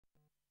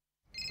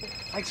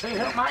Thanks for your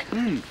help,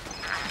 mate.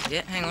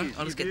 Yeah, hang on.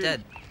 I'll just get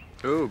Dad.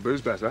 Oh,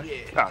 booze bass, eh?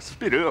 Ah, it's a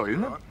bit early,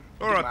 isn't it?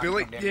 All right,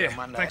 Billy. Yeah,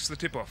 thanks for the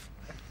tip-off.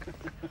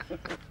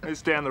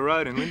 It's down the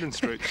road in Linden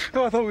Street.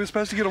 Oh, I thought we were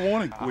supposed to get a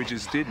warning. We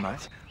just did,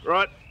 mate.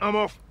 Right, I'm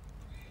off.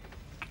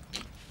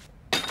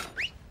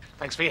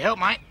 Thanks for your help,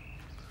 mate.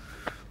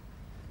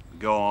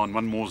 Go on,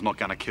 one more's not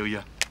going to kill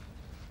you.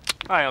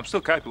 Hey, I'm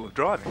still capable of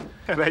driving.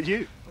 How about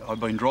you? I've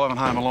been driving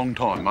home a long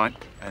time, mate,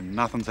 and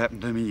nothing's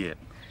happened to me yet.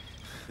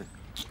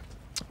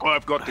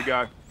 I've got to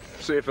go.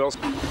 See you, fellas.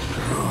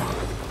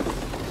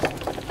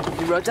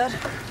 You right, Dad?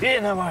 Yeah,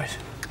 no worries.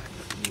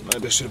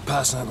 Maybe I should have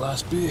passed on that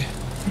last beer.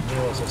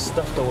 I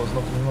stuffed I was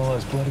looking in all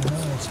those bloody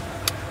miles.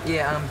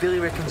 Yeah, Billy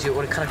reckons you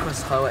ought to cut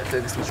across the highway at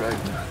Ferguson's Road.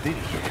 Did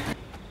he?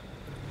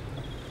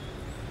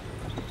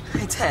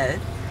 Hey, Dad,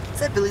 is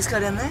that Billy's car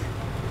down there?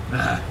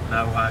 Nah,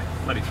 no way.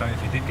 Bloody funny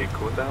if he did get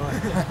caught, though, eh?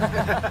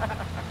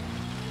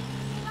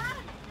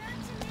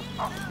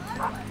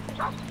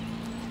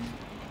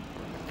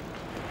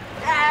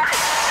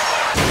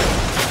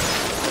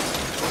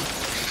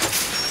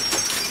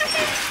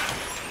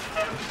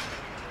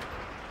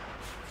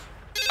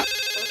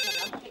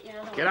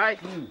 G'day.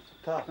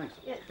 Thanks.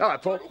 Hello,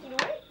 Paul.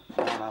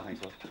 No,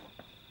 thanks, love.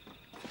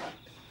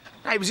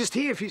 Hey, he was just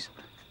here if he's...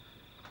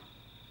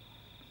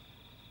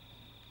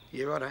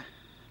 Yeah, righto.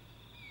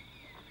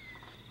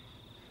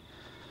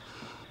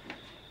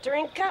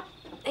 Drink up.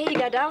 Here you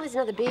go, darling. There's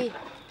another beer.